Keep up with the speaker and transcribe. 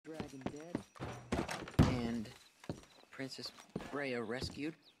Princess Brea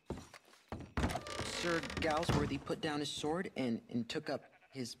rescued, Sir Galsworthy put down his sword and took up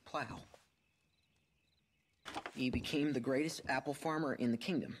his plow. He became the greatest apple farmer in the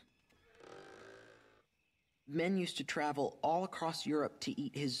kingdom. Men used to travel all across Europe to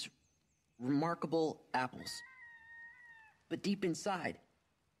eat his remarkable apples. But deep inside,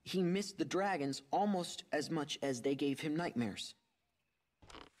 he missed the dragons almost as much as they gave him nightmares.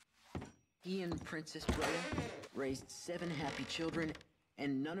 He and Princess Brea raised 7 happy children,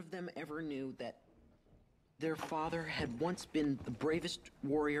 and none of them ever knew that their father had once been the bravest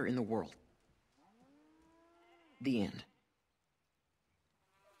warrior in the world. The end.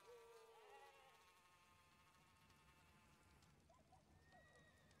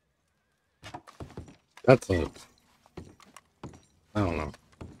 That's a... I don't know.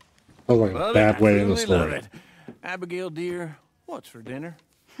 That was like a bad way in the story. Abigail, dear, what's for dinner?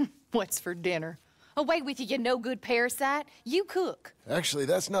 What's for dinner? Away with you, you no-good parasite. You cook. Actually,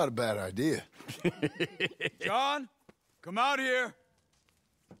 that's not a bad idea. John, come out here.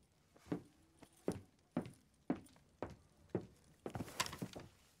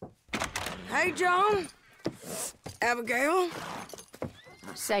 Hey, John. Abigail.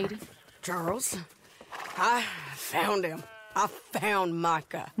 Sadie. Charles. I found him. I found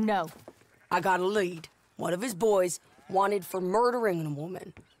Micha. No. I got a lead. One of his boys wanted for murdering a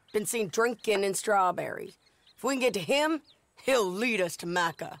woman. Been seen drinking in Strawberry. If we can get to him, he'll lead us to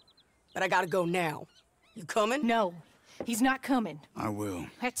Micha. But I gotta go now. You coming? No. He's not coming. I will.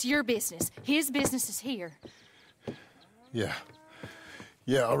 That's your business. His business is here. Yeah.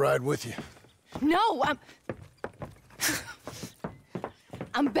 Yeah, I'll ride with you. No,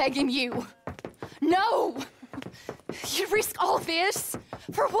 I'm begging you. No! You risk all this?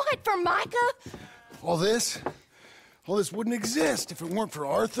 For what? For Micha? All this wouldn't exist if it weren't for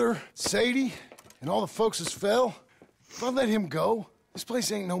Arthur, Sadie, and all the folks that fell. If I let him go, this place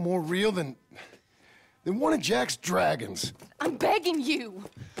ain't no more real than one of Jack's dragons. I'm begging you.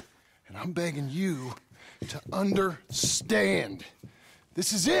 And I'm begging you to understand.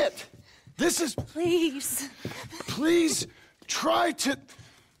 This is it. This is... Please. Please try to...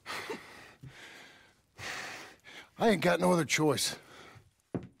 I ain't got no other choice.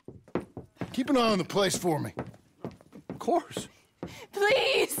 Keep an eye on the place for me. Of course.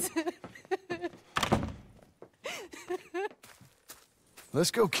 Please. Let's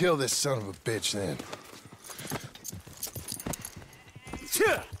go kill this son of a bitch then.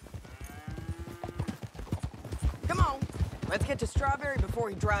 Come on. Let's get to Strawberry before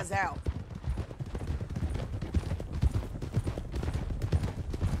he dries out.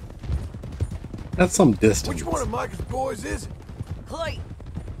 That's some distance. Which one of Micah's boys is it? Cleet.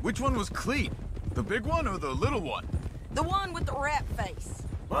 Which one was Cleet? The big one or the little one? The one with the rat face.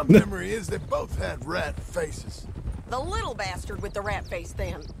 My memory is they both had rat faces. The little bastard with the rat face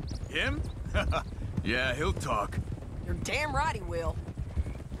then. Him? Yeah, he'll talk. You're damn right he will.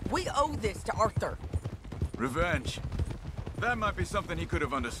 We owe this to Arthur. Revenge. That might be something he could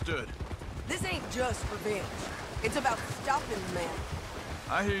have understood. This ain't just revenge. It's about stopping the man.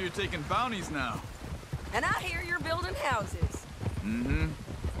 I hear you're taking bounties now. And I hear you're building houses. Mm-hmm.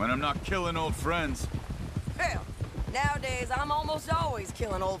 When I'm not killing old friends. Hell, nowadays I'm almost always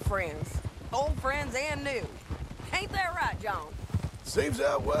killing old friends. Old friends and new. Ain't that right, John? Seems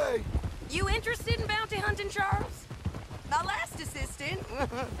that way. You interested in bounty hunting, Charles? My last assistant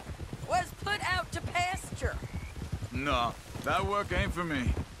was put out to pasture. No, that work ain't for me.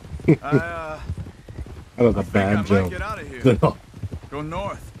 That was a bad I joke. might get out of here. Go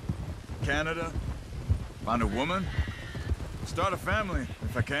north. Canada. Find a woman. Start a family,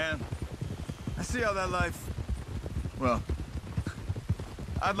 if I can. I see how that life... Well,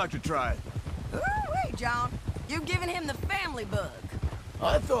 I'd like to try it. Ooh-wee, John. You've given him the family bug.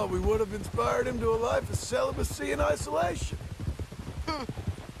 I thought we would have inspired him to a life of celibacy and isolation.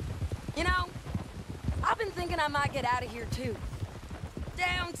 You know, I've been thinking I might get out of here, too.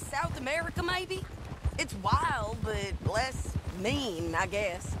 Down South America, maybe? It's wild, but less mean, I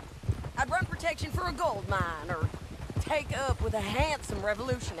guess. I'd run protection for a gold mine, or take up with a handsome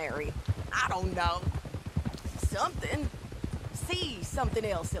revolutionary. I don't know. Something. See something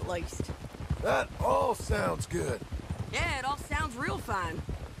else, at least. That all sounds good. Yeah, it all sounds real fine.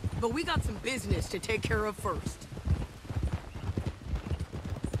 But we got some business to take care of first.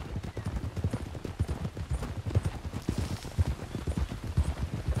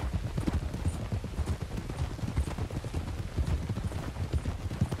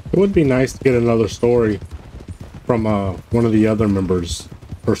 It would be nice to get another story from one of the other members'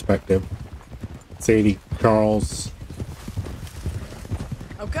 perspective. Sadie, Charles,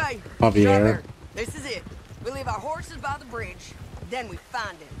 Okay. Javier. Strawberry. This is it. We leave our horses by the bridge, then we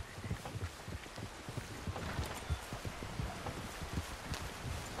find him.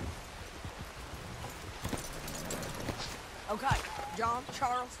 Okay, John,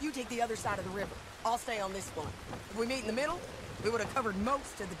 Charles, you take the other side of the river. I'll stay on this one. If we meet in the middle, we would have covered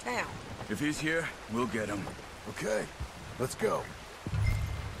most of the town. If he's here, we'll get him. Okay, let's go.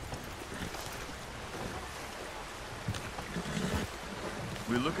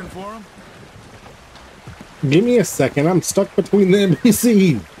 We looking for him? Give me a second. I'm stuck between the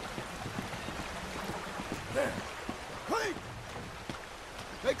NPC. There. Cleet!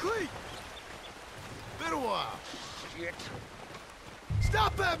 Hey, Cleet! Been a while. Shit.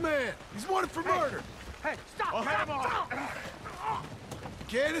 Stop that man! He's wanted for murder! Hey, stop! I'll head him off!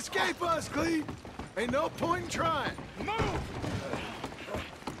 Can't escape us, Cleet! Ain't no point in trying. Move!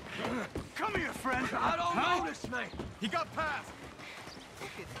 Come here, friend. I don't know this man. He got past.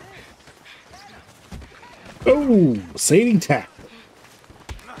 Oh, Sadie tap.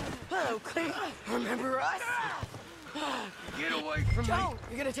 Hello, Cleve. Remember us? Get away from me. Joan,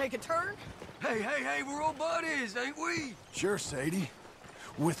 you gonna take a turn? Hey, we're old buddies, ain't we? Sure, Sadie.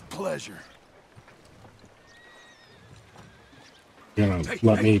 With pleasure. You gonna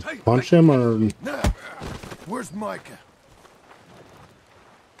let me punch him or? Now, where's Micha?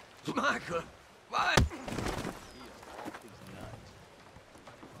 Micha, what?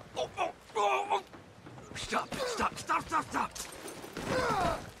 Oh. Stop.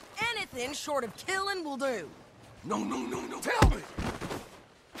 Anything short of killing will do. No. Tell me!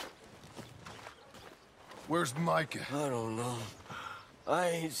 Where's Micha? I don't know. I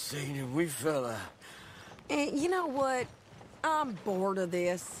ain't seen him. We fell out. You know what? I'm bored of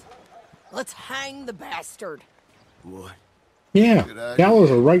this. Let's hang the bastard. What? Yeah, Good idea.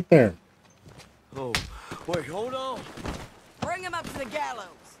 gallows are right there. Oh, wait, hold on. Bring him up to the gallows.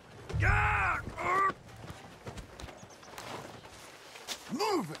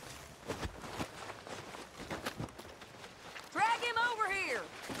 Move it! Drag him over here.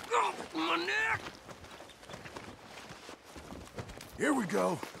 Oh, my neck! Here we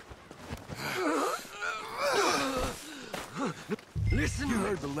go. Listen You to me.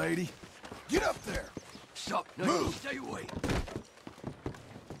 heard the lady. Get up there! Stop. No, Move. stay away.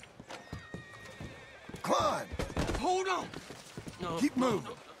 Climb! Hold on. No. Keep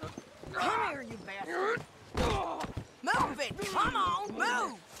moving. Come here, you bastard. Move it. Come on,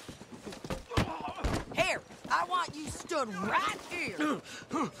 move. Here, I want you stood right here. Still.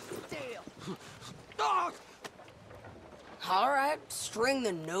 Ah! All right, string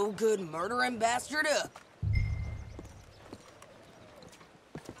the no-good murdering bastard up.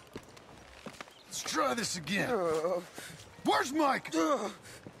 Let's try this again. Where's Micha?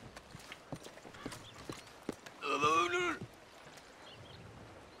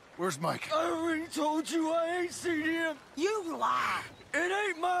 Where's Micha? I already told you I ain't seen him. You lie. It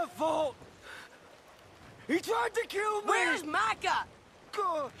ain't my fault. He tried to kill me. Where's Micah?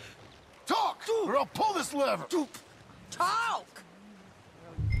 God. Talk, or I'll pull this lever. Talk.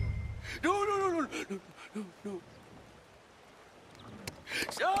 No.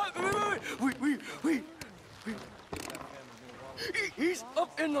 Stop. Wait. He's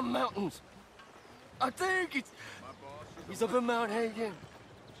up in the mountains. I think he's up in Mount Hagen.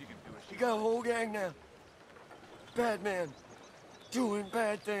 He got a whole gang now. Bad man. Doing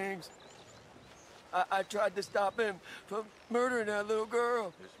bad things. I tried to stop him from murdering that little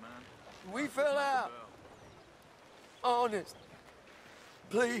girl. We fell out. Honest.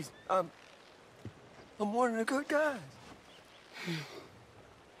 Please, I'm one of the good guys.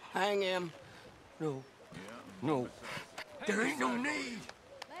 Hang him. No. There ain't no need.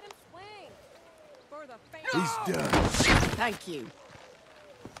 Let him swing. For the family. He's done. Thank you.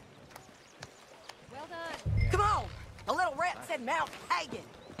 Well done. Come on. The little rat said Mount Hagen.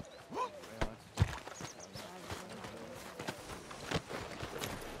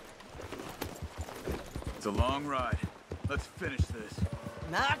 It's a long ride. Let's finish this.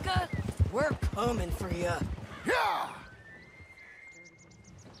 Micah, we're coming for you. Yeah!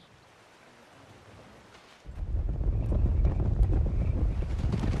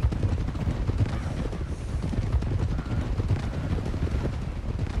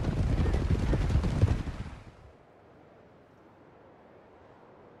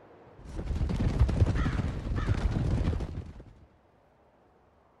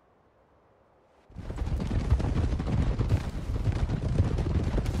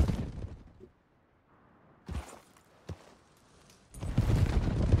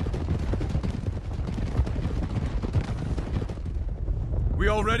 We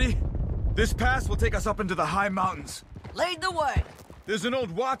all ready? This pass will take us up into the high mountains. Lead the way. There's an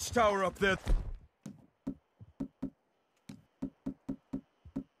old watchtower up there.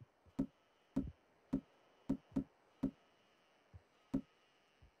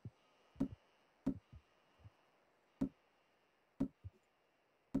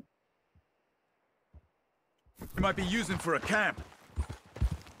 you might be using for a camp.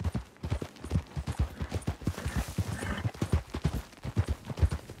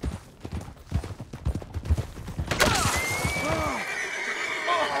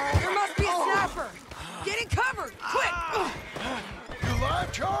 There must be a sniper. Get in cover, quick! You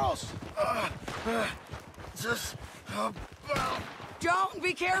alive, Charles? Just John,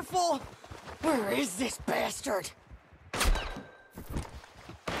 be careful. Where is this bastard?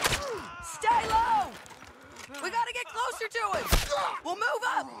 Stay low! We gotta get closer to him! We'll move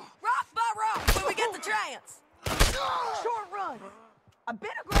up, rock by rock, when we get the chance! Short run! A bit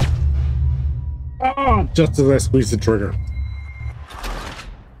aggressive! Ah, just as I squeeze the trigger.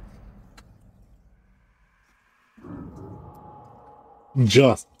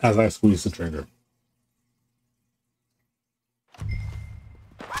 Just as I squeeze the trigger.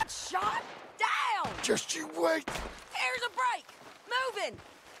 Shot down! Just you wait. Here's a break! Moving!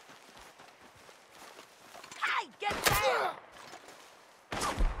 Hey, get down!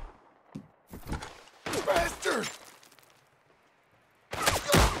 Bastard!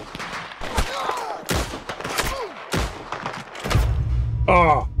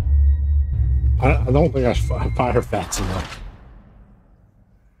 Ah! I don't think I fire fast enough.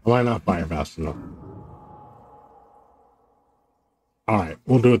 I might not fire fast enough. Alright,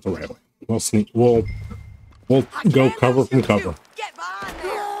 we'll do it the right way. We'll sneak. We'll go cover from cover. Get behind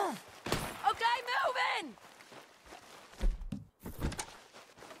there! Okay, moving!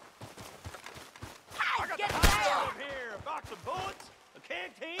 Hey, get down! here, a box of bullets, a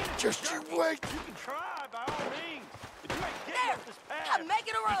canteen. Just you wait. You can try by all means, but you ain't getting There! up this path. I'm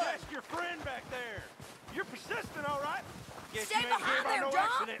making a run! Just ask your friend back there. You're persistent, all right? Guess Stay you ain't here behind by there, no John.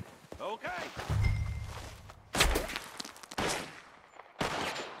 accident. Okay.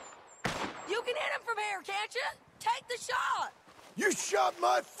 You can hit him from here, can't you? Take the shot! You shot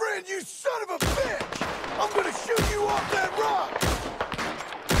my friend, you son of a bitch! I'm gonna shoot you off that rock!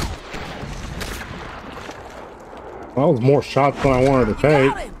 That was more shots than I wanted to Got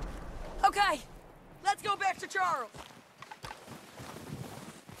take. him! Okay, let's go back to Charles.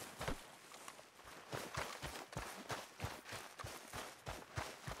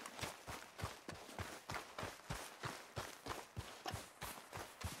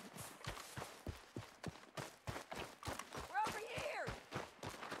 We're over here!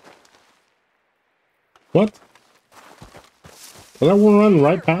 What? Did I run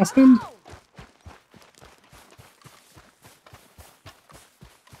right past him?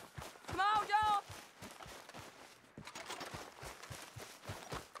 Come on, John!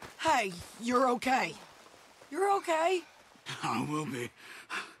 Hey, you're okay. You're okay. I will be.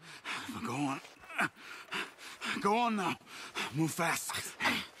 But go on. Go on now. Move fast.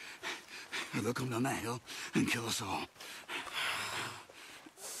 They'll come down that hill and kill us all.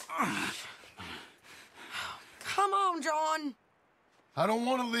 Come on, John. I don't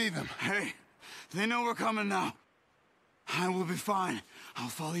want to leave him. Hey, they know we're coming now. I will be fine. I'll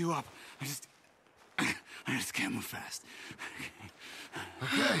follow you up. I just can't move fast.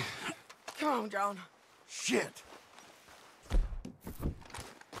 Okay. Come on, John. Shit.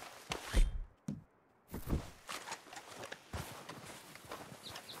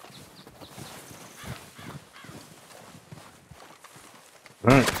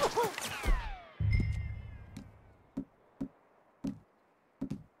 Alright.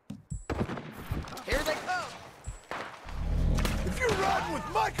 Here they come. If you're riding with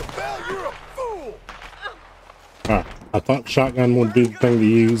Micha Bell, you're a fool! Alright. I thought shotgun would be the thing to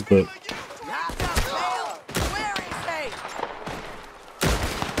use, but Knock up, Bale. Where is he?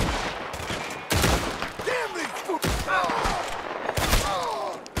 Damn these fools!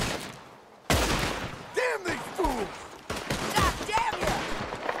 Damn these fools! God damn you!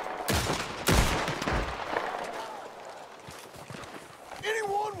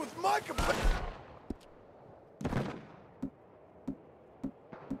 Anyone with Micha Bell?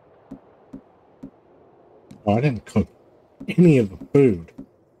 oh, I didn't cook any of the food.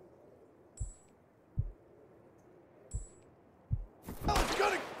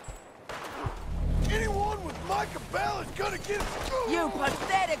 Anyone with Micha Bell is gonna get... You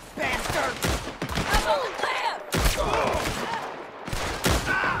pathetic bastard! I'm on the left!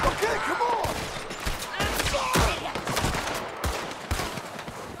 Okay, come on!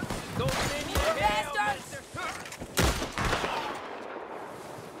 Bastards!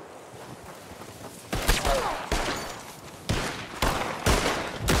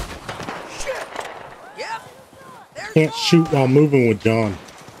 Shit! Yep. There's Can't shoot while moving with John.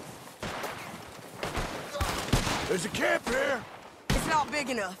 There's a camp here. It's not big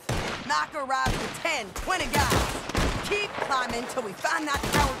enough. Micha arrives with 10, 20 guys. Keep climbing till we find that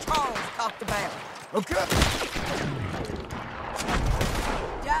tower Charles talked about. Okay.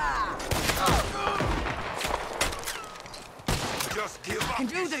 Die! Just give up, Can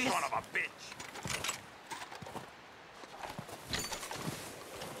do you this. son of a bitch!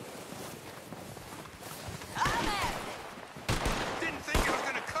 I'm at it! Didn't think it was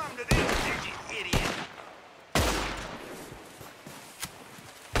gonna come to this, did you, idiot?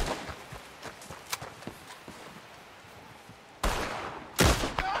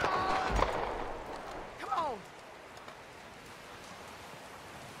 Come on!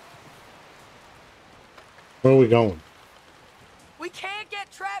 Where are we going? We can't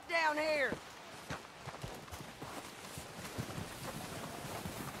get trapped down here!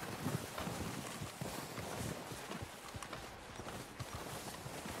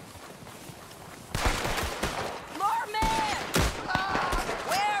 More men!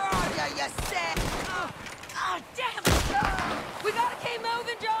 Where are you set? Damn it! We gotta keep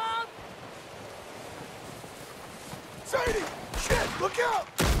moving, John! Sadie! Shit! Look out!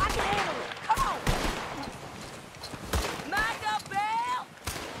 I can handle it! Come on! Micha, Bell!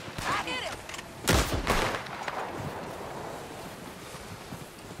 I get it!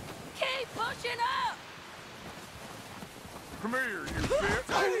 Keep pushing up! Come here, you bitch!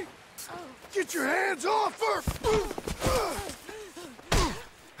 Sadie! Get your hands off her!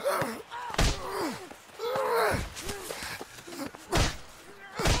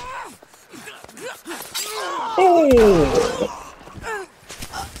 Oh!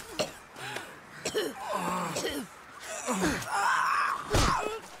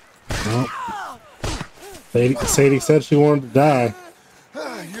 Well, Sadie said she wanted to die.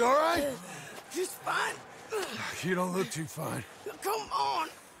 You all right? Just fine. You don't look too fine. Come on.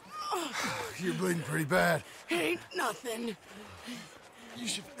 You're bleeding pretty bad. Ain't nothing. You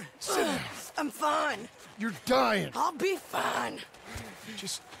should sit down. I'm fine. You're dying. I'll be fine.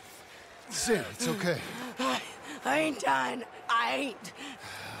 Just sit. It's okay. I ain't dying. I ain't.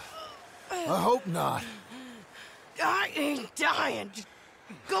 I hope not. I ain't dying. Just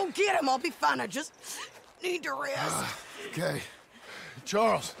go get him. I'll be fine. I just need to rest. Okay.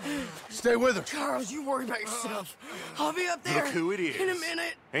 Charles, stay with her. Charles, you worry about yourself. I'll be up there Look who it is. in a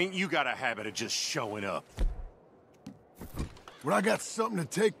minute. Ain't you got a habit of just showing up? When I got something to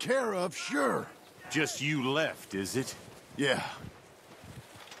take care of, sure. Just you left, is it? Yeah.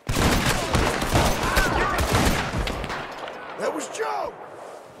 That was Joe!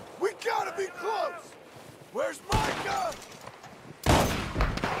 We gotta be close! Where's Micha?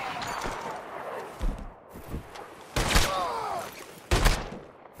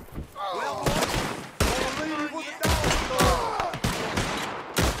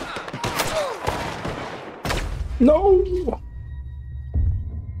 No!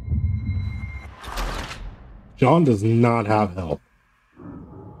 John does not have help.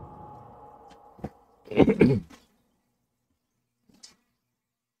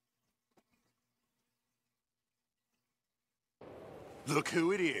 Look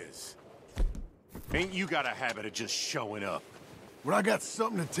who it is. Ain't you got a habit of just showing up? When I got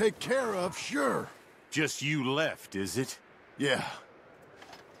something to take care of, sure. Just you left, is it? Yeah.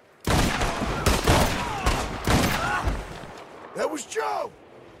 That was Joe!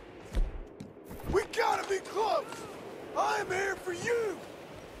 We gotta be close! I'm here for you!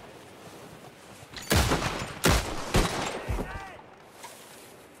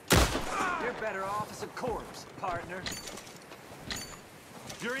 You're better off as a corpse, partner.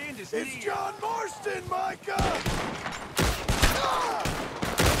 Your end is It's near. John Marston, Micha! Ah!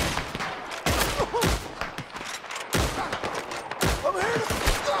 I'm here to...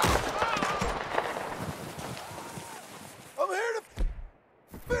 I'm here to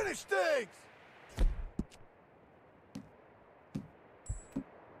finish things!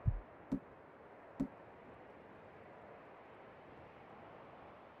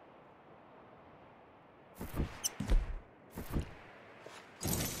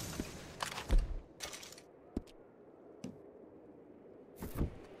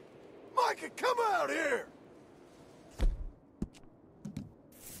 Micha, come out here!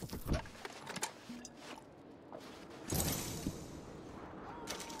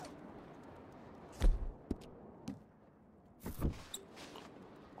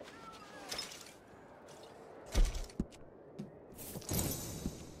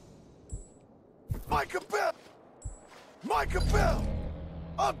 Micha Bell! Micha Bell!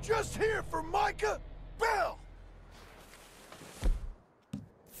 I'm just here for Micha Bell!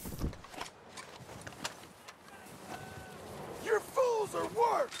 Your fools are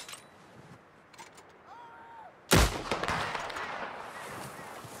worse!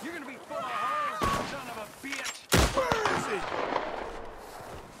 You're gonna be full of holes, you son of a bitch. Where is he?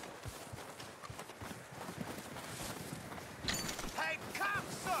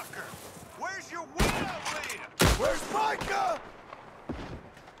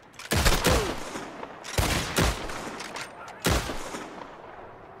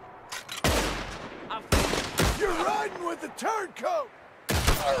 the turncoat!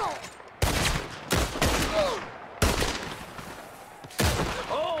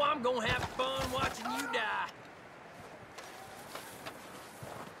 Oh, I'm gonna have fun watching you die.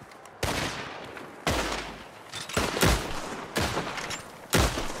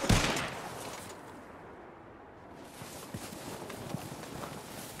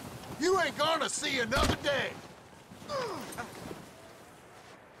 You ain't gonna see another day!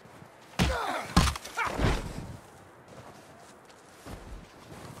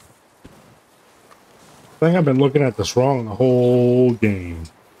 I think I've been looking at this wrong the whole game.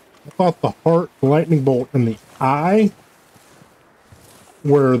 I thought the heart, lightning bolt, and the eye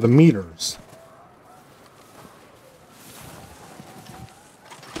were the meters.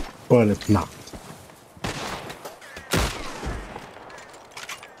 But it's not.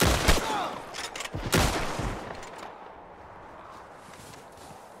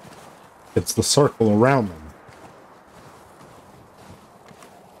 It's the circle around them.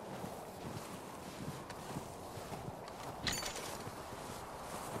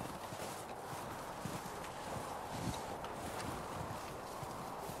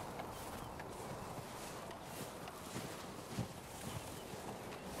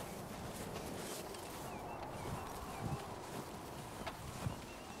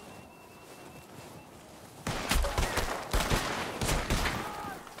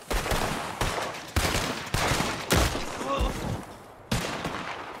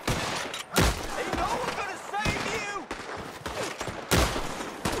 Ain't no one gonna save you!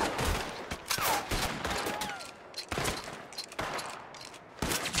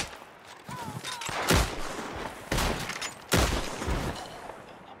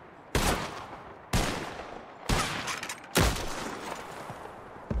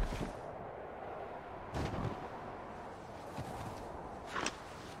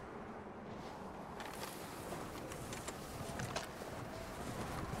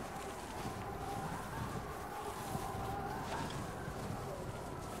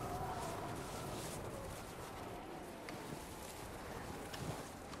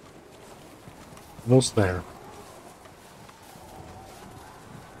 Almost there.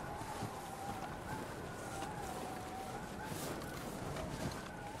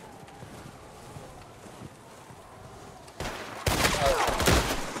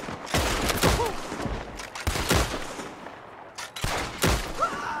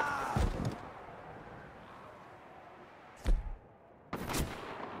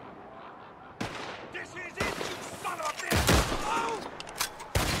 This is it, you son of a bitch! Oh!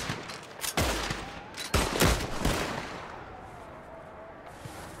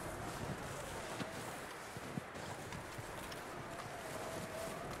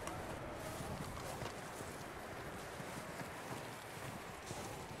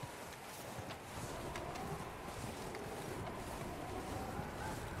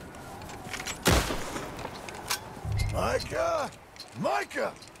 Micha!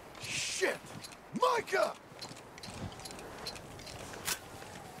 Micha! Shit! Micha!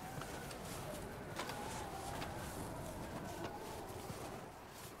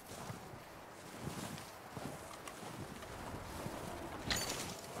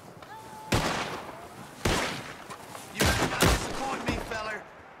 You better not disappoint me, feller.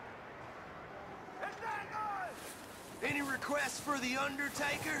 Any requests for the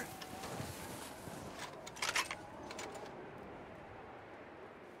Undertaker?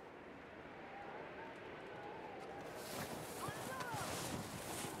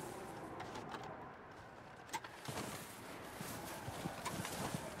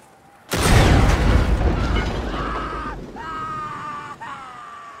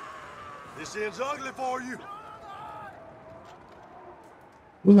 This ends ugly for you.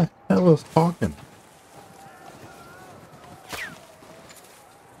 Who the hell is talking?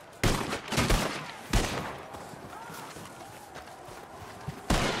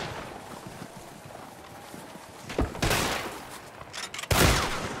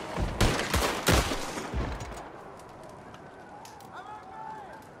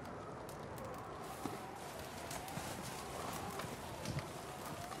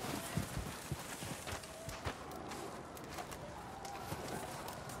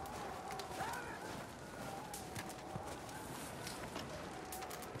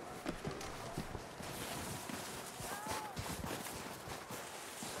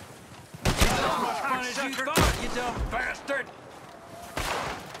 As you thought, you dumb bastard!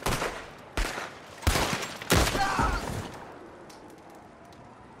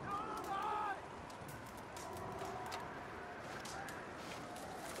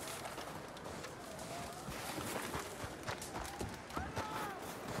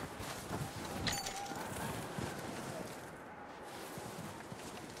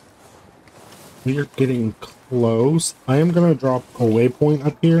 We are getting close. I am going to drop a waypoint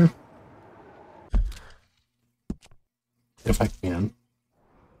up here. If I can.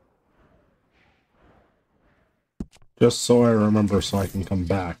 Just so I remember so I can come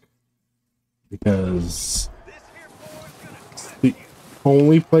back. Because it's the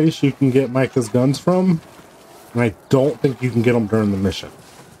only place you can get Micha's guns from. And I don't think you can get them during the mission.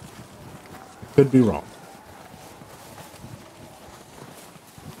 I could be wrong.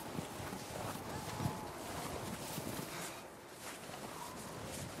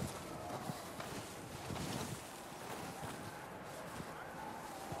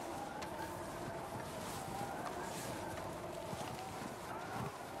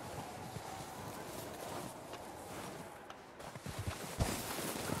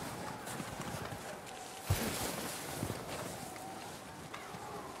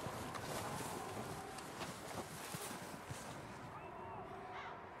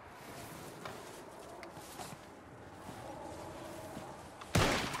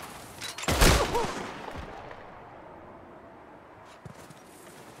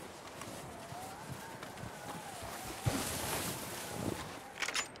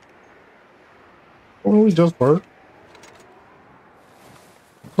 Where we just were?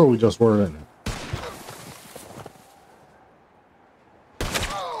 Where we just were in it.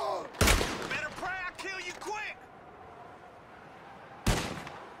 Better pray I kill you quick!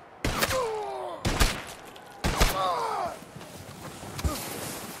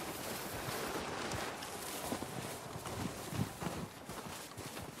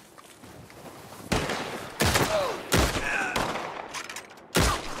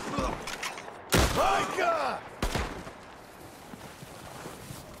 Micha!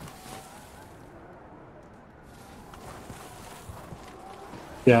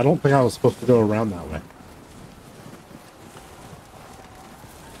 Yeah, I don't think I was supposed to go around that way.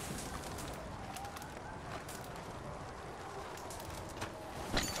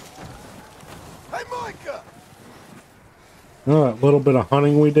 Hey, Micha! Oh, that little bit of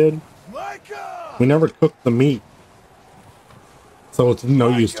hunting we did, Micha! we never cooked the meat. So it's no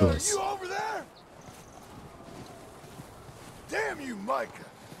use to Micha, us. are you over there? Damn you, Micha!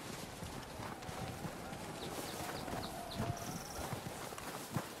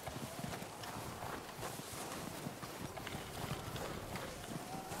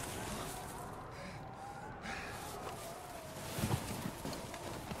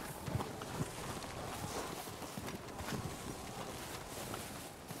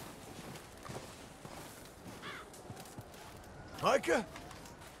 Micha,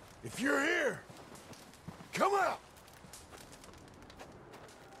 if you're here, come out.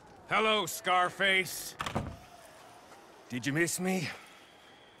 Hello, Scarface. Did you miss me?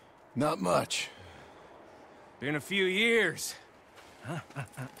 Not much. Been a few years.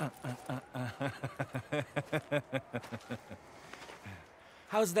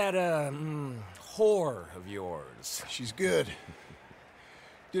 How's that, whore of yours? She's good.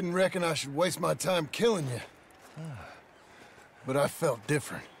 Didn't reckon I should waste my time killing you. But I felt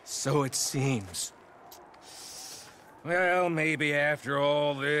different. So it seems. Well, maybe after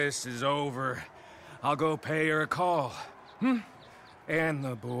all this is over, I'll go pay her a call. And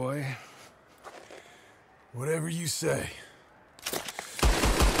the boy. Whatever you say.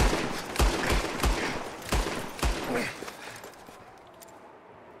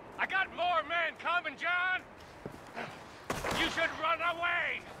 I got more men coming, John! You should run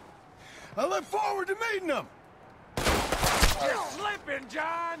away! I look forward to meeting them! You're slipping,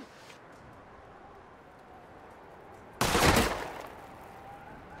 John!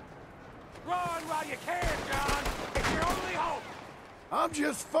 Run while you can, John! It's your only hope! I'm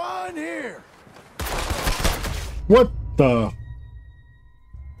just fine here. What the?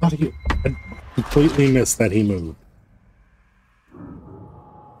 I completely missed that he moved.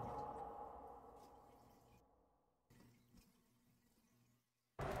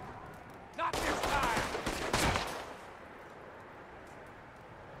 Not this time!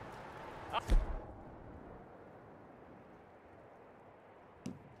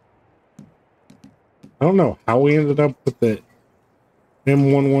 I don't know how we ended up with the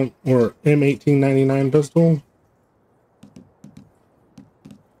M11 or M1899 pistol.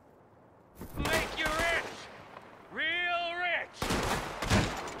 Make you rich! Real rich!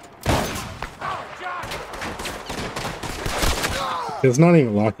 Oh, John! It's not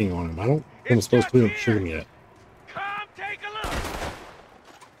even locking on him. I don't think I'm supposed to be able to shoot him yet. Come take a look!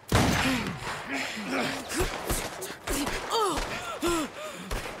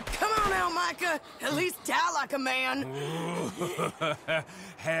 Come on now, Micha. At least die like a man.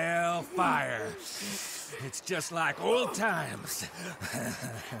 Hellfire. It's just like old times.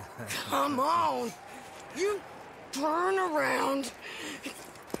 Come on. You turn around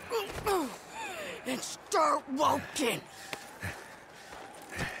and start walking.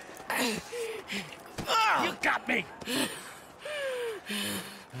 You got me!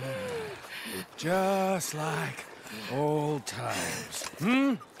 Just like old times,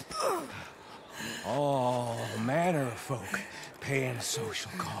 hmm? All manner of folk paying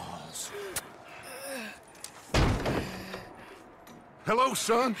social calls. Hello,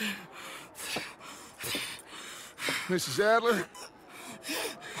 son. Mrs. Adler.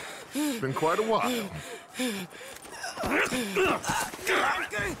 It's been quite a while.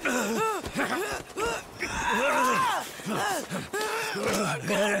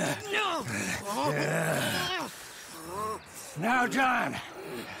 Now, John.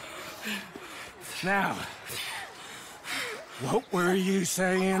 Now, what were you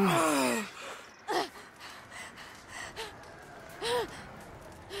saying?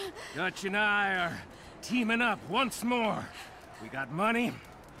 Dutch and I are teaming up once more. We got money.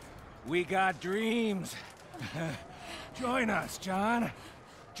 We got dreams. Join us, John.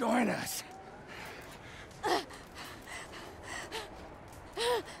 Join us.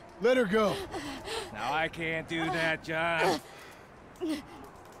 Let her go. Now, I can't do that, John.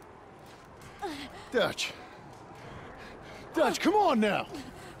 Dutch. Dutch, come on now.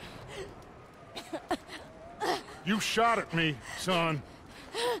 You shot at me, son.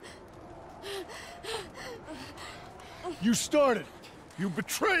 You started it. You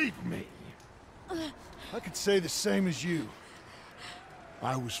betrayed me. I could say the same as you.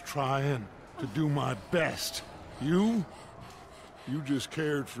 I was trying to do my best. You just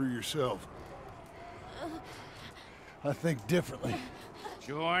cared for yourself. I think differently.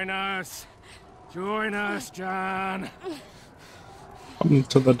 Join us. Join us, John. Come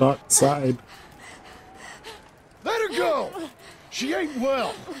to the dark side. Let her go! She ain't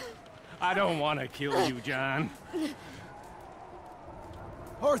well. I don't want to kill you, John.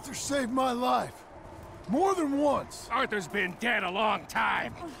 Arthur saved my life. More than once. Arthur's been dead a long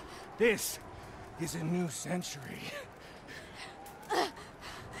time. This is a new century.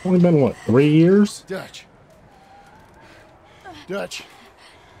 Only been, what, 3 years? Dutch. Dutch.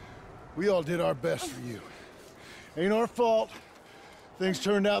 We all did our best for you. Ain't our fault. Things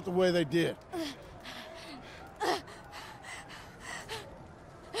turned out the way they did.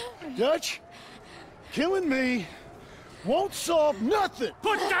 Dutch, killing me won't solve nothing.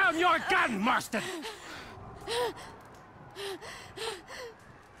 Put down your gun, Marston!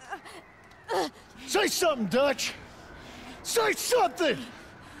 Say something, Dutch. Say something!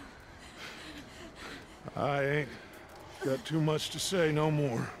 I ain't got too much to say no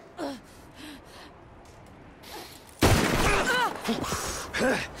more.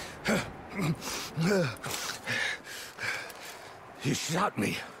 You shot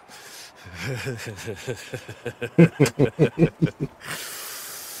me.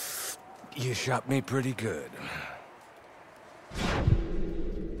 You shot me pretty good.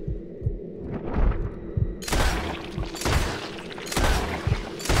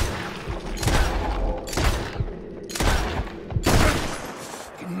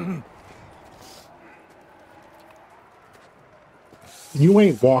 You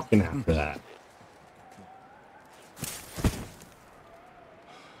ain't walking after that.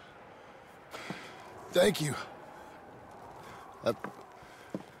 Thank you.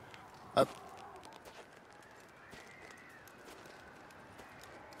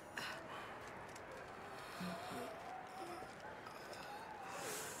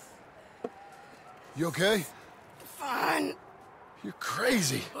 You okay? Fine. You're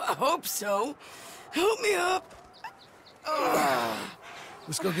crazy. I hope so. Help me up.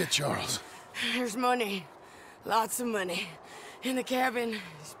 Let's go get Charles. There's money. Lots of money. In the cabin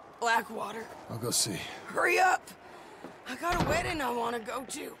is Blackwater. I'll go see. Hurry up. I got a wedding I want to go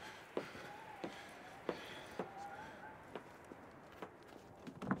to.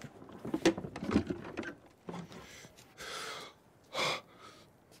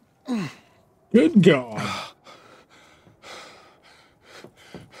 Good God.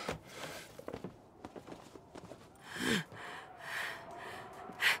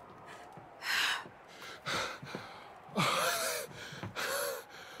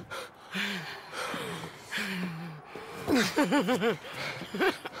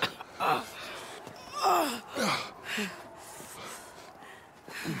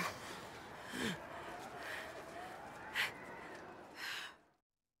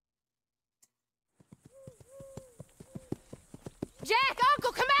 Jack,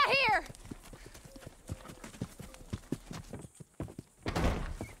 Uncle, come out here!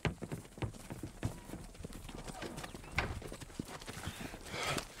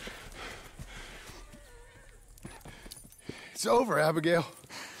 It's over, Abigail.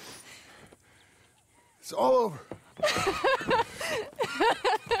 It's all over.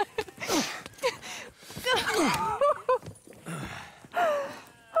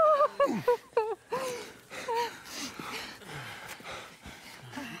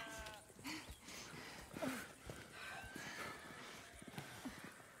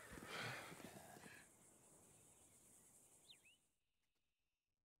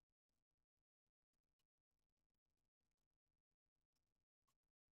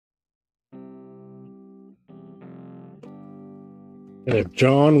 And if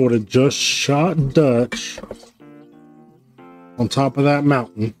John would have just shot Dutch on top of that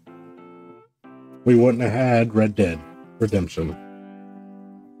mountain, we wouldn't have had Red Dead Redemption.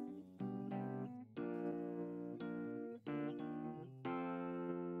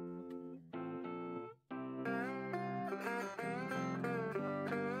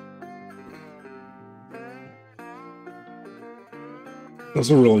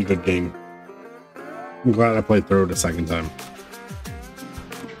 That's a really good game. I'm glad I played through it a second time.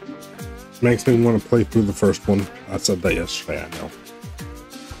 Makes me want to play through the first one. I said that yesterday, I know.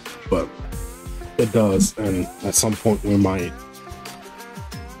 But it does, and at some point we might.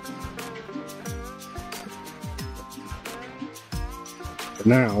 But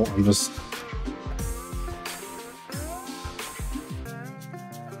now, I'm just...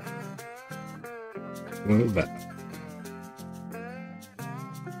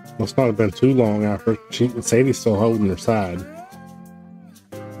 Must not have been too long after. Sadie's still holding her side.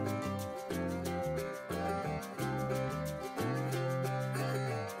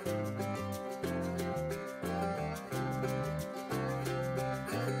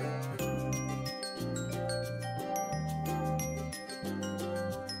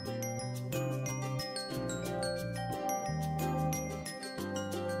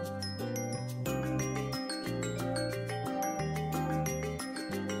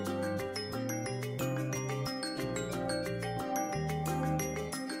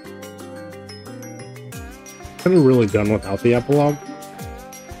 Could have really done without the epilogue.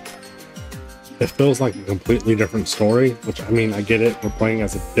 It feels like a completely different story, which, I mean, I get it, we're playing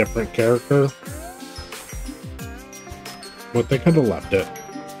as a different character, but they could have left it.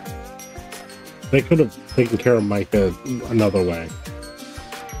 They could have taken care of Micha another way.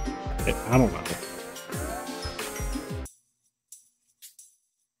 I don't know.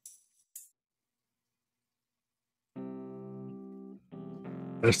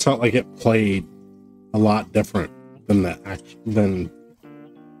 I just felt like it played a lot different than than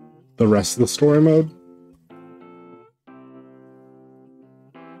the rest of the story mode.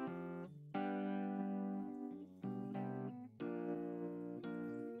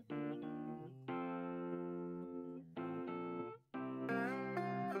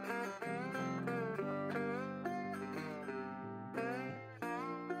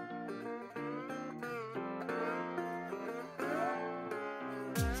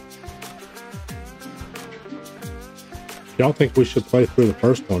 Y'all think we should play through the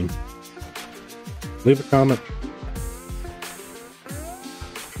first one? Leave a comment.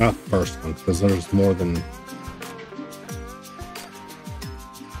 Not the first one, because there's more than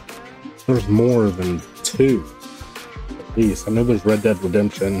two, at least. I know there's Red Dead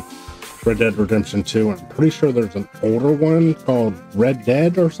Redemption 2, and I'm pretty sure there's an older one called Red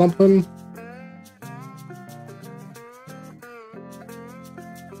Dead or something.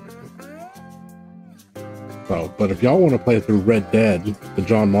 So, but if y'all want to play through Red Dead, the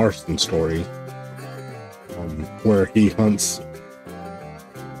John Marston story, where he hunts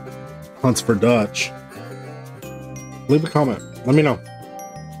for Dutch, leave a comment. Let me know.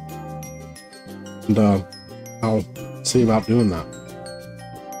 And I'll see about doing that.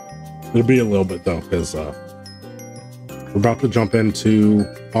 It'll be a little bit though, because we're about to jump into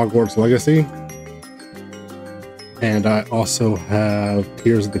Hogwarts Legacy. And I also have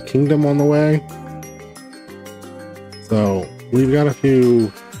Tears of the Kingdom on the way. So we've got a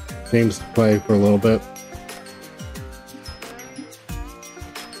few games to play for a little bit.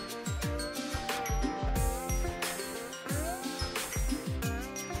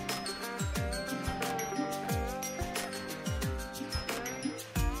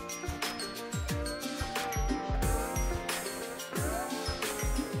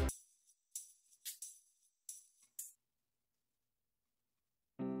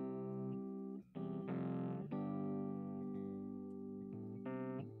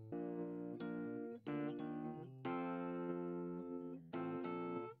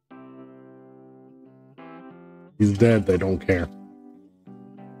 He's dead, they don't care.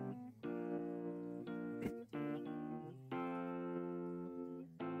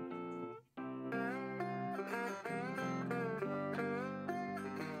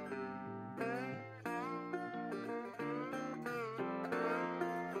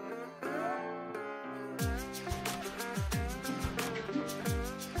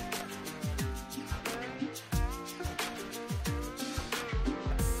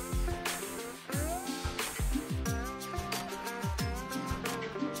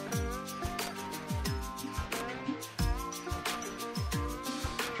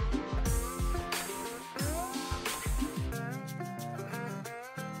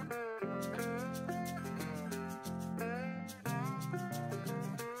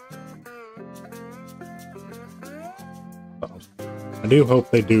 I do hope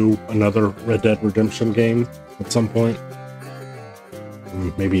they do another Red Dead Redemption game at some point.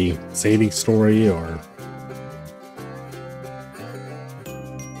 Maybe Sadie's story or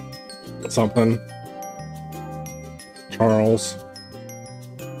something. Charles.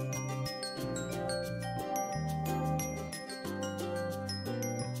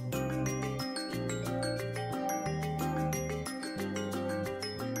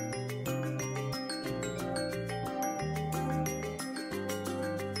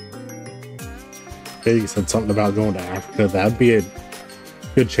 Sadie said something about going to Africa. That'd be a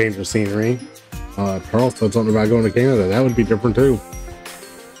good change of scenery. Charles said something about going to Canada. That would be different too.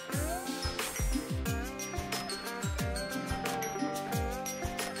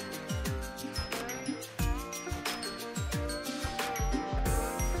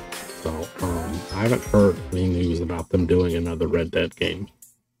 So, I haven't heard any news about them doing another Red Dead game.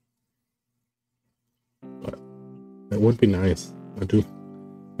 But it would be nice.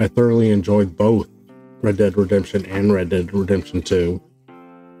 I thoroughly enjoyed both Red Dead Redemption and Red Dead Redemption 2.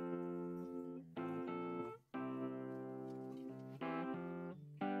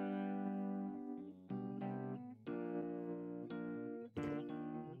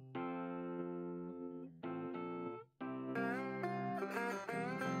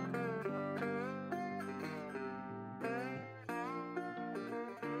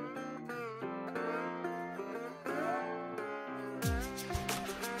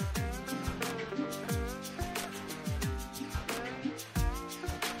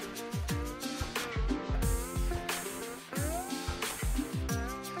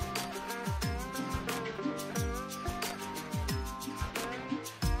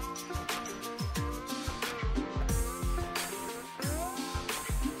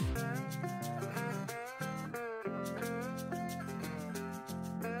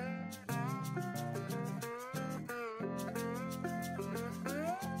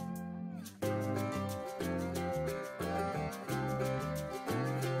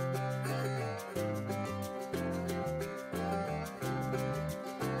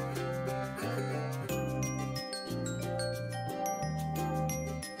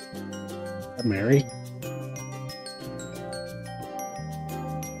 Mary?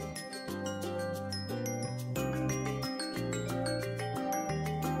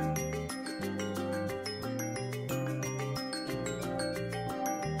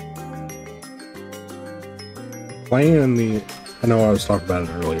 Playing in the, I know I was talking about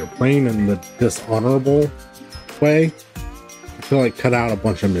it earlier, playing in the Dishonorable way, I feel like cut out a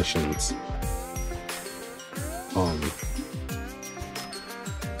bunch of missions.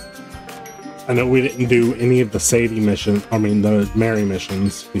 I know we didn't do any of the Sadie mission, the Mary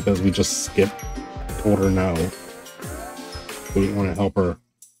missions, because we just skipped, told her no. We didn't want to help her.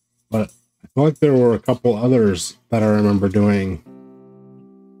 But I feel like there were a couple others that I remember doing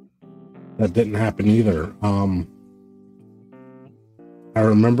that didn't happen either. I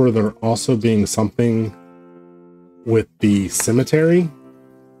remember there also being something with the cemetery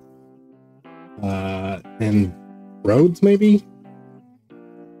and roads, maybe?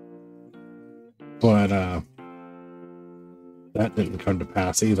 But that didn't come to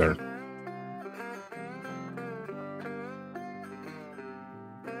pass either.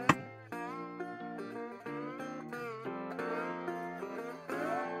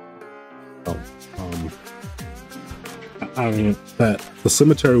 That the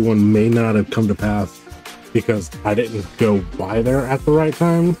cemetery one may not have come to pass because I didn't go by there at the right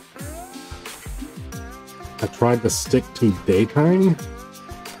time. I tried to stick to daytime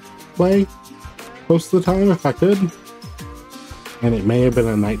play most of the time if I could, and it may have been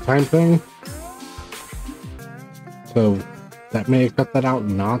a nighttime thing, so that may have cut that out,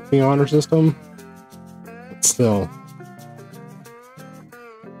 not the honor system, but still.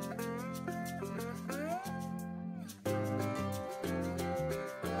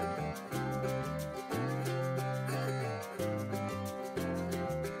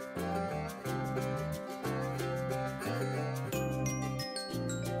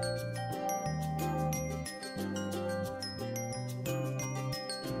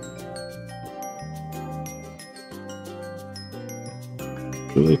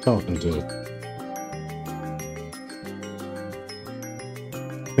 Who are they talking to?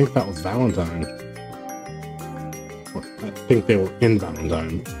 I think that was Valentine. I think they were in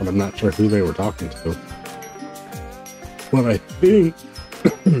Valentine, but I'm not sure who they were talking to. But I think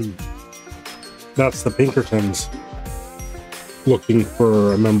that's the Pinkertons looking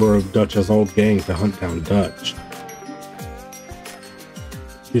for a member of Dutch's old gang to hunt down Dutch.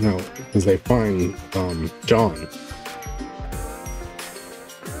 You know, because they find John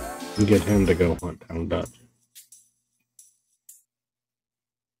and get him to go hunt down Dutch.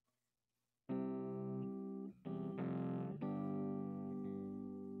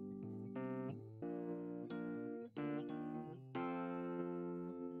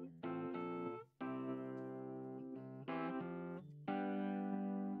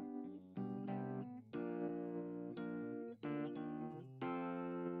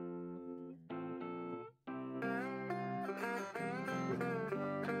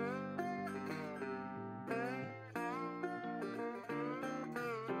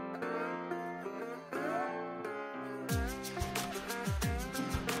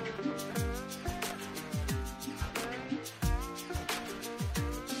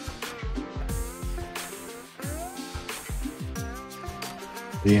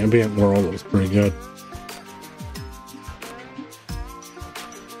 The ambient world was pretty good.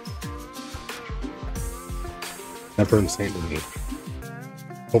 Never insane to me.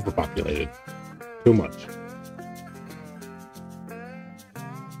 Overpopulated. Too much.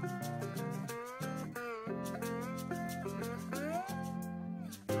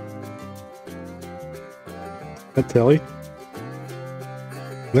 That Tilly?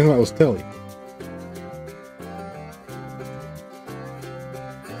 I think that was Tilly.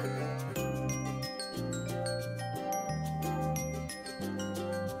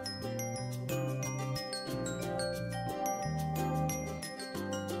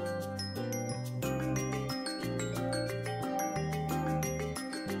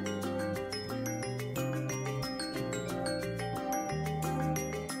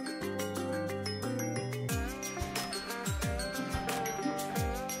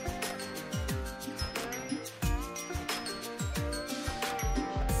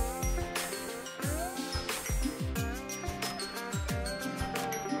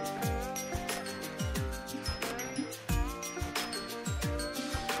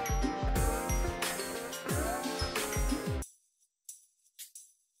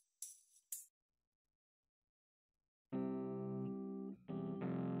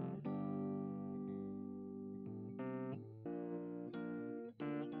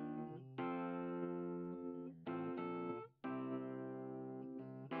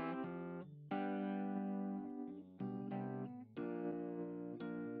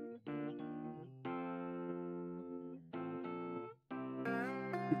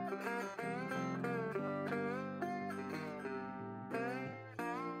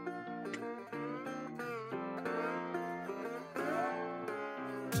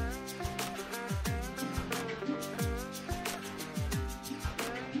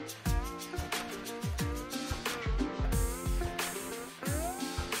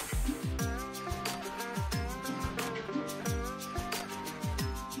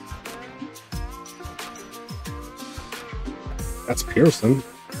 That's Pearson.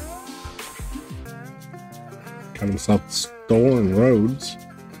 Got himself a store in Rhodes.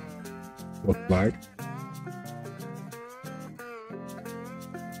 Looked like.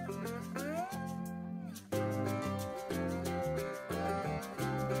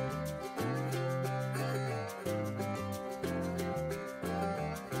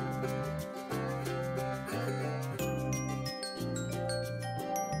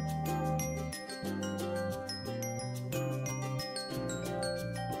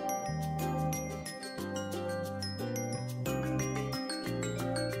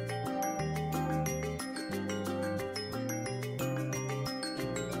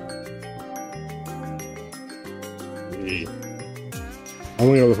 The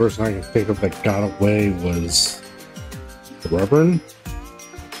only other person I can think of that got away was the Reverend.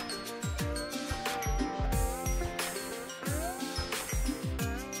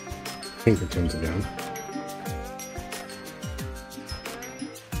 Pinkertons again.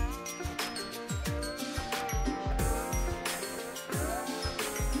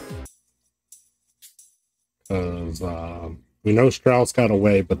 Because we know Strauss got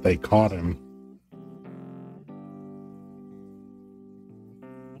away, but they caught him.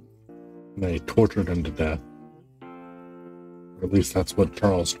 They tortured him to death. Or at least that's what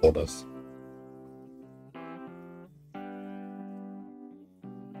Charles told us.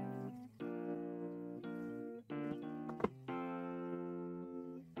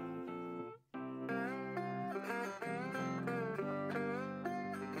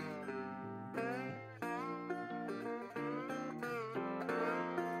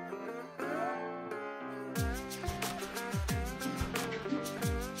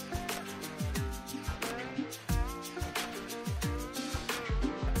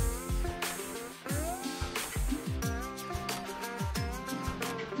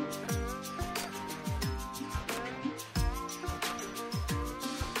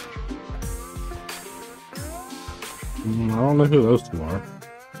 I don't know who those two are.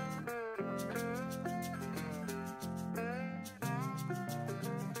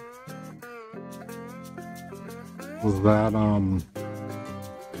 Was that,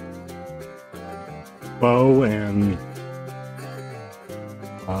 Bo and,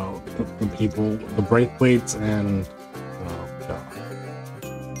 the people, the Braithwaites and, oh god.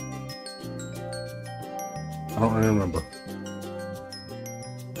 I don't remember.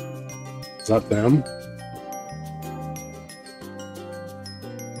 Is that them?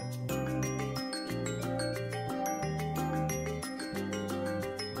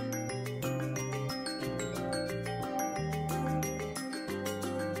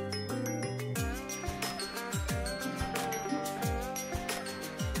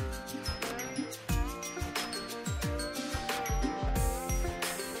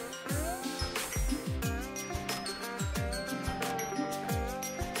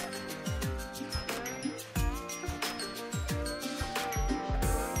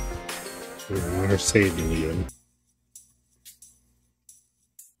 There's Sadie leaving.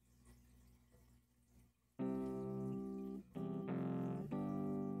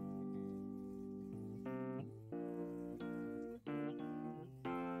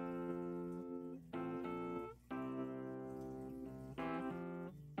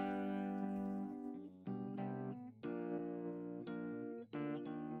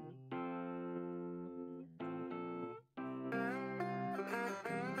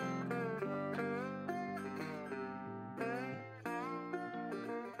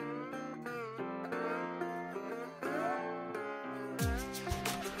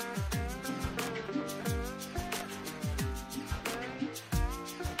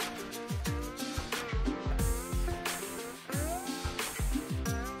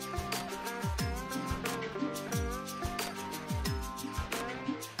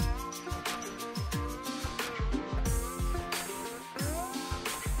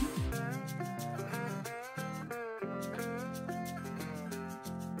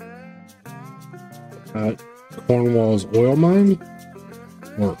 Cornwall's oil mine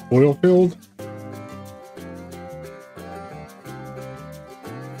or oil field.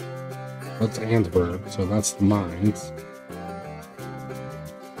 That's Ansburg, so that's the mines.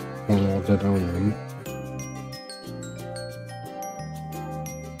 Cornwall did own them.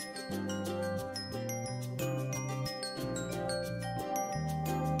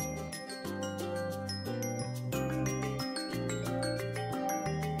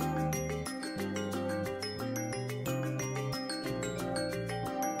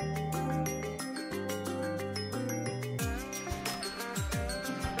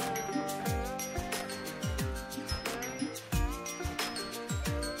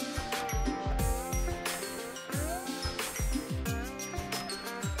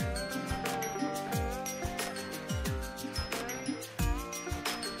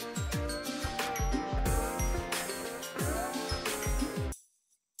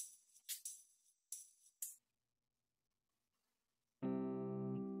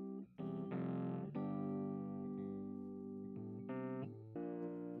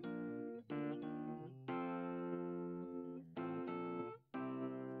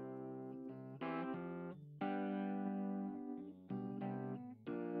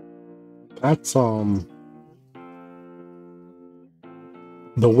 That's the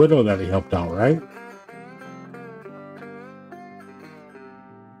widow that he helped out, right?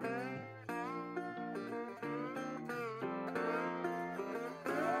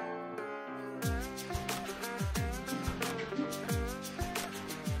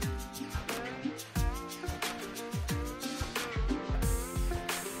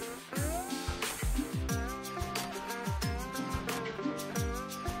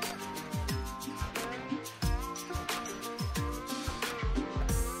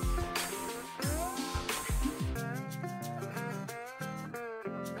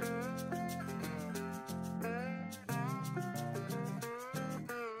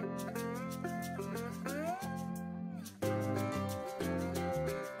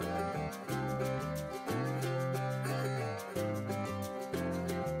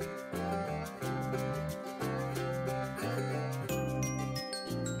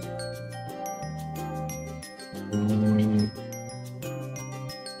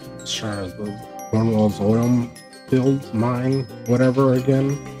 Sure, the Cornwall's oil field, mine, whatever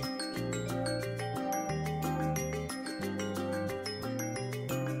again.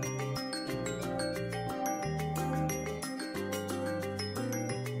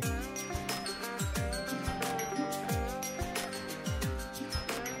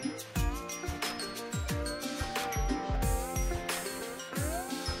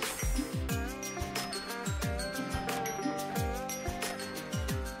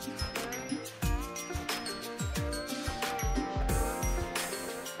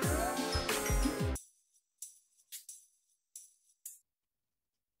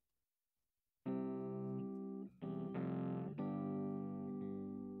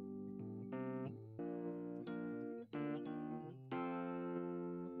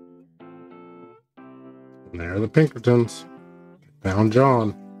 And there are the Pinkertons. Found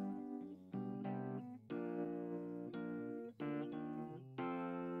John.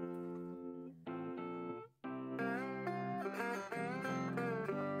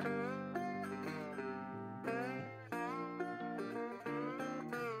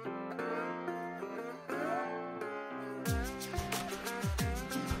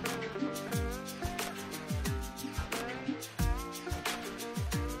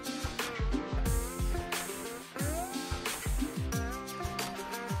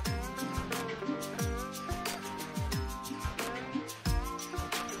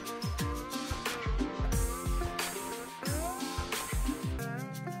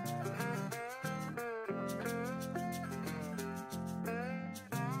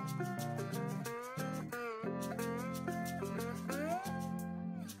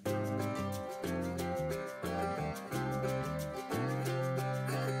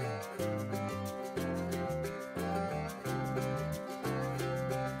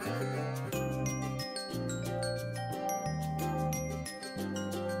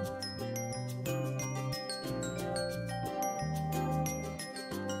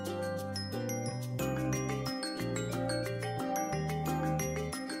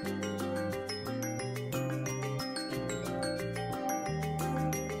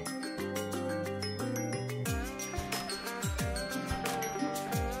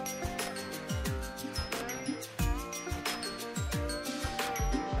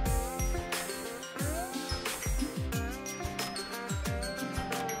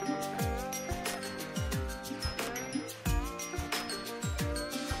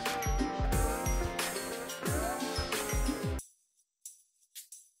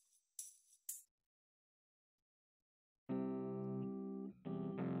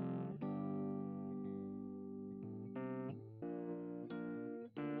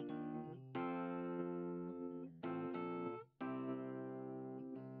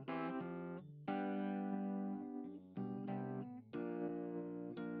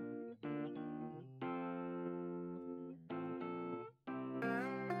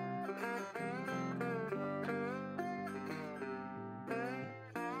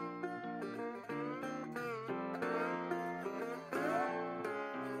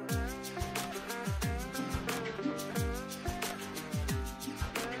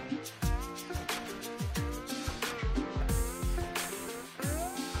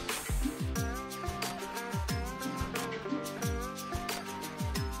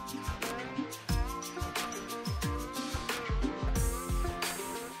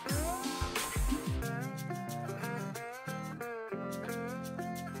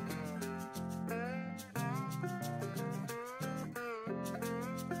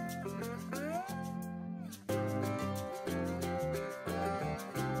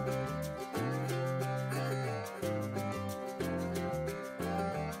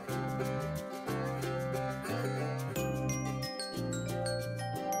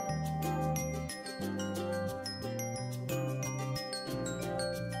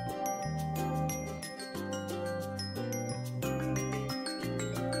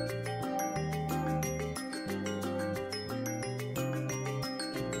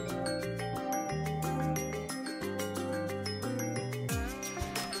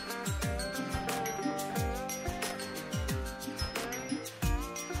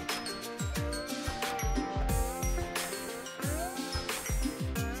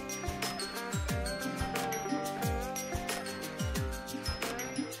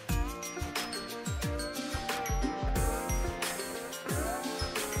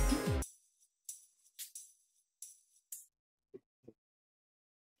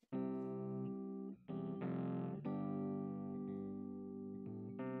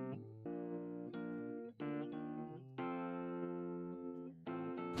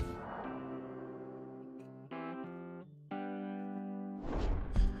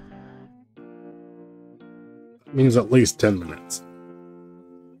 Means at least 10 minutes.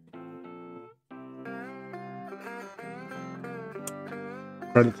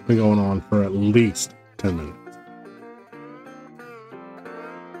 Credits been going on for at least 10 minutes.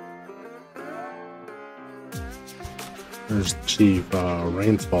 There's Chief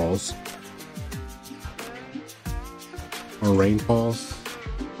Rain Falls. Or Rain Falls.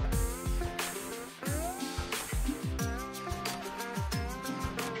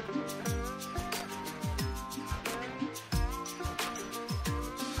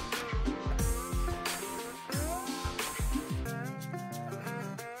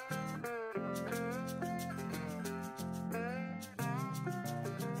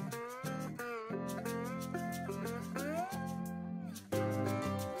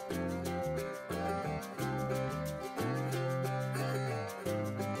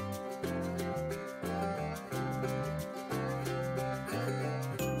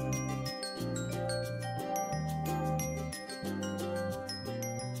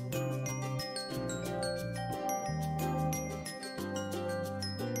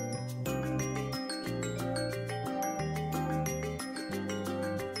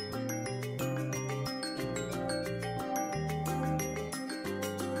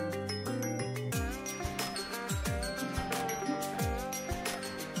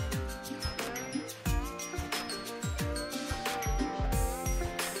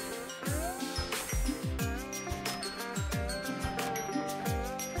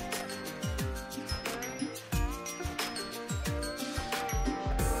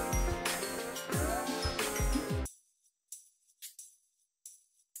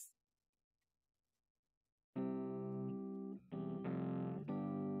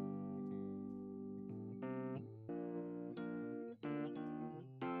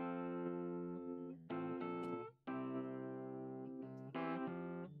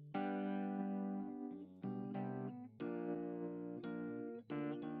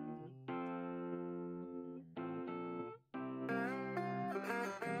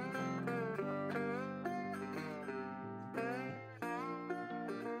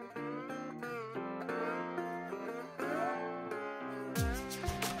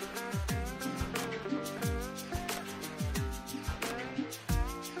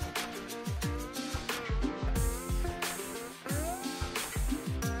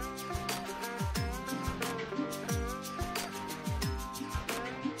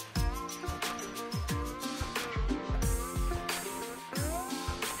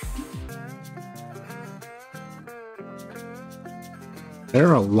 There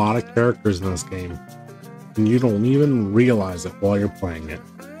are a lot of characters in this game, and you don't even realize it while you're playing it.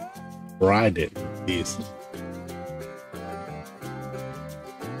 Or I didn't, at least.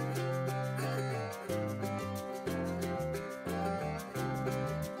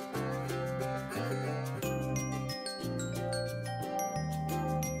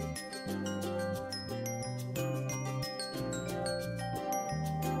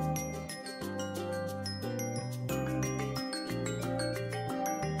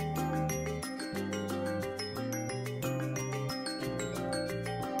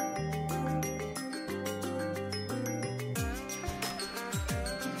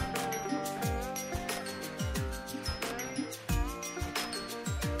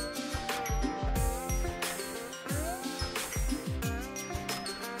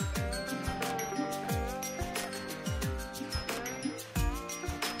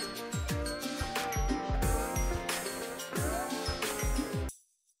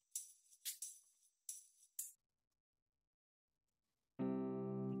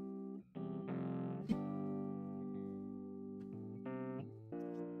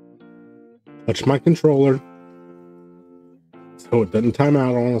 Touch my controller so it doesn't time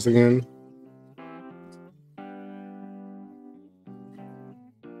out on us again.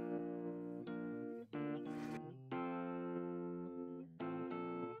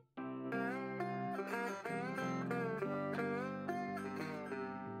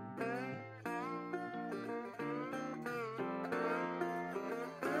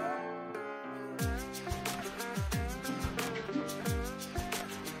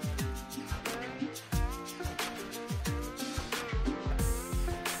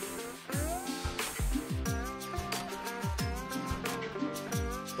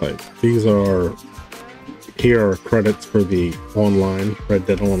 But here are credits for the online, Red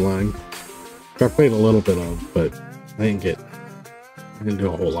Dead Online. I played a little bit of, but I didn't do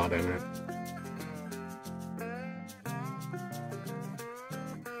a whole lot in it.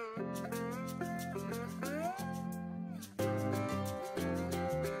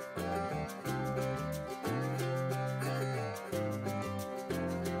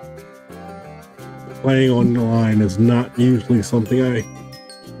 playing online is not usually something I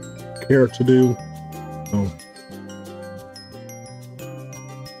care to do. So.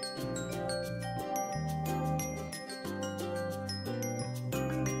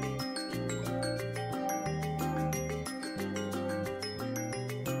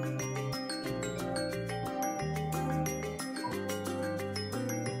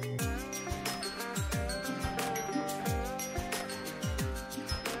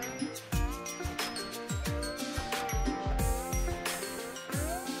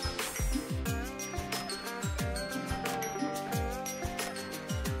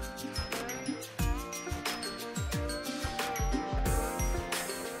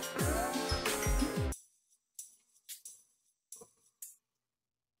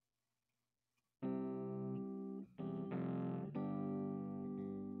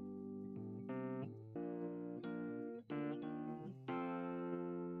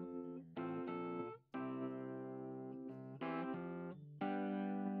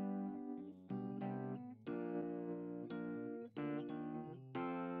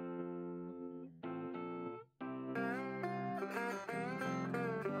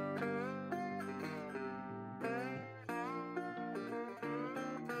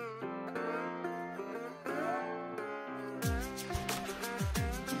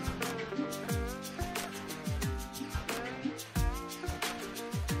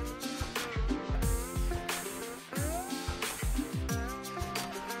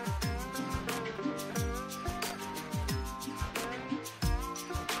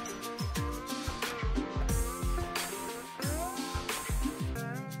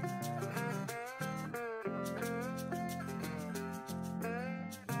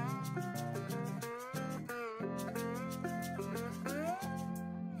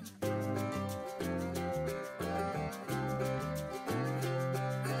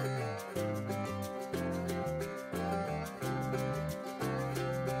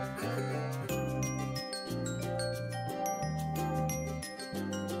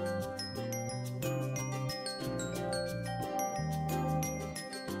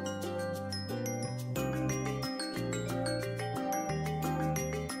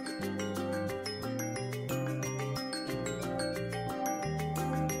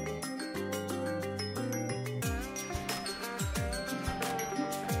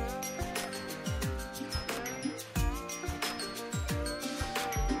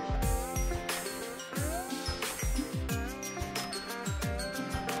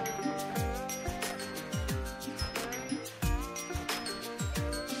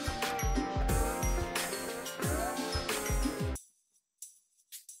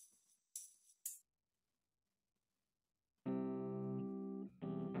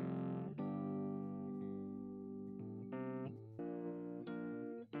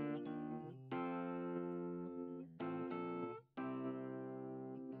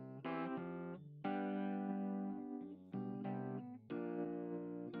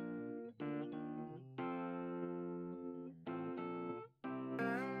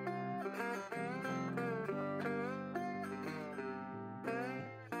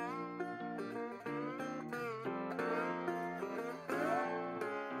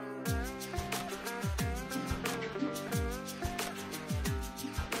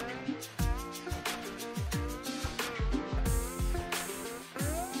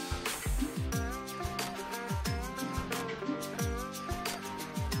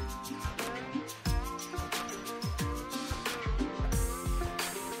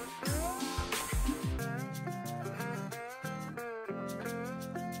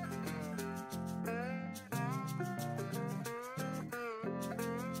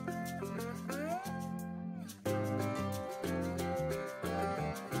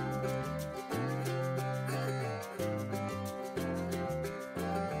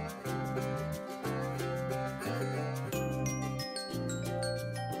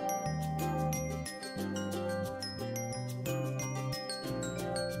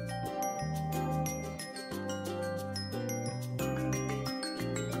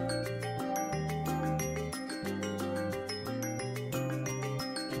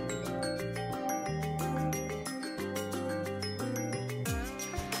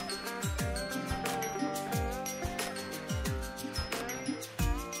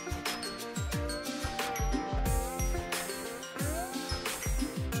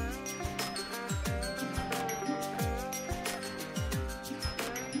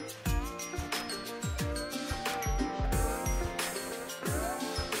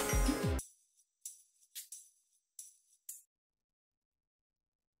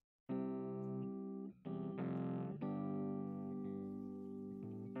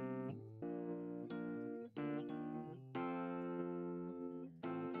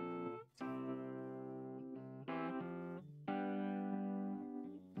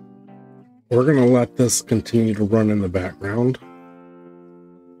 we're gonna let this continue to run in the background,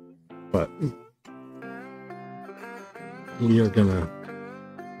 but we are gonna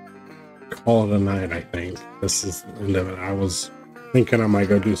call it a night. I think this is the end of it. I was thinking I might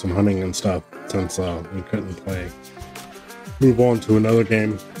go do some hunting and stuff since we couldn't move on to another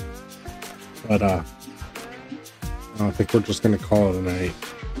game, but I think we're just gonna call it a night.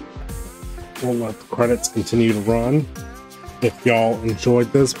 We'll let the credits continue to run. If y'all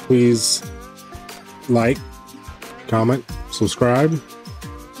enjoyed this, please like, comment, subscribe.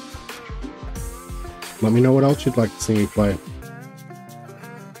 Let me know what else you'd like to see me play.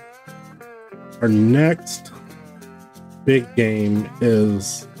 Our next big game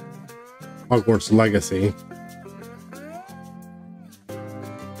is Hogwarts Legacy.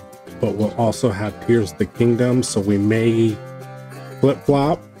 But we'll also have Tears of the Kingdom, so we may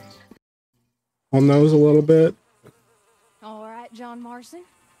flip-flop on those a little bit. All right, John Marston.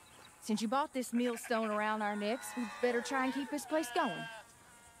 Since you bought this millstone around our necks, we better try and keep this place going.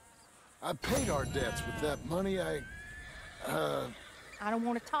 I paid our debts with that money. I don't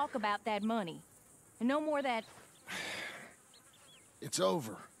want to talk about that money. And no more of that. It's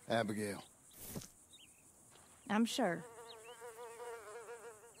over, Abigail. I'm sure.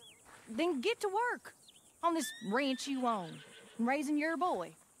 Then get to work on this ranch you own and raising your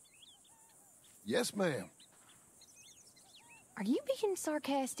boy. Yes, ma'am. Are you being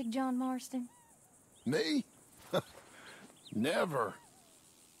sarcastic, John Marston? Me? Never.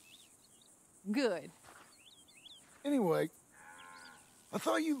 Good. Anyway, I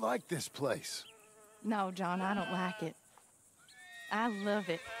thought you liked this place. No, John, I don't like it. I love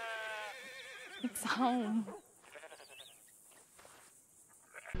it. It's home.